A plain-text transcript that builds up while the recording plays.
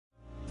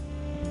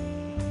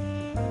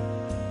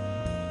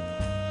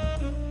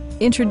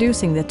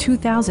Introducing the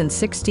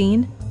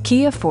 2016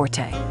 Kia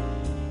Forte.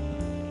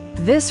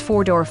 This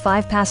four-door,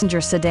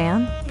 five-passenger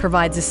sedan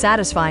provides a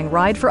satisfying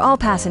ride for all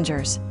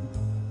passengers.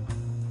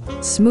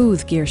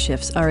 Smooth gear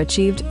shifts are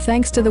achieved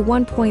thanks to the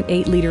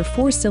 1.8-liter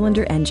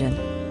four-cylinder engine.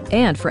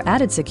 And for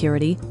added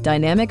security,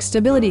 dynamic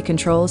stability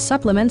control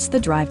supplements the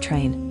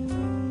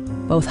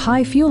drivetrain. Both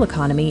high fuel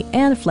economy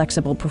and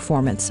flexible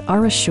performance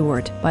are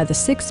assured by the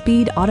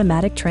 6-speed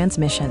automatic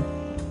transmission.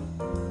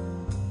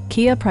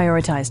 Kia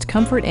prioritized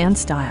comfort and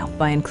style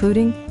by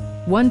including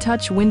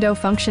one-touch window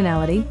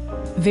functionality,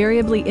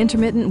 variably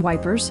intermittent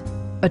wipers,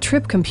 a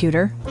trip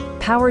computer,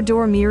 power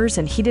door mirrors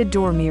and heated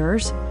door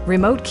mirrors,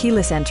 remote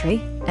keyless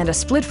entry, and a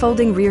split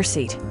folding rear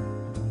seat.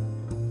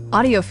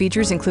 Audio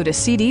features include a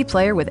CD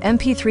player with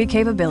MP3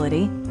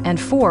 capability and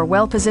 4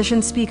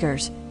 well-positioned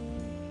speakers.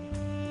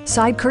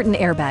 Side curtain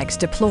airbags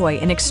deploy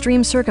in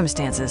extreme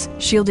circumstances,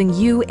 shielding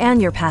you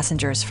and your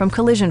passengers from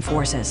collision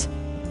forces.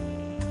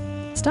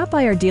 Stop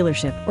by our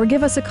dealership or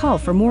give us a call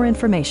for more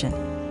information.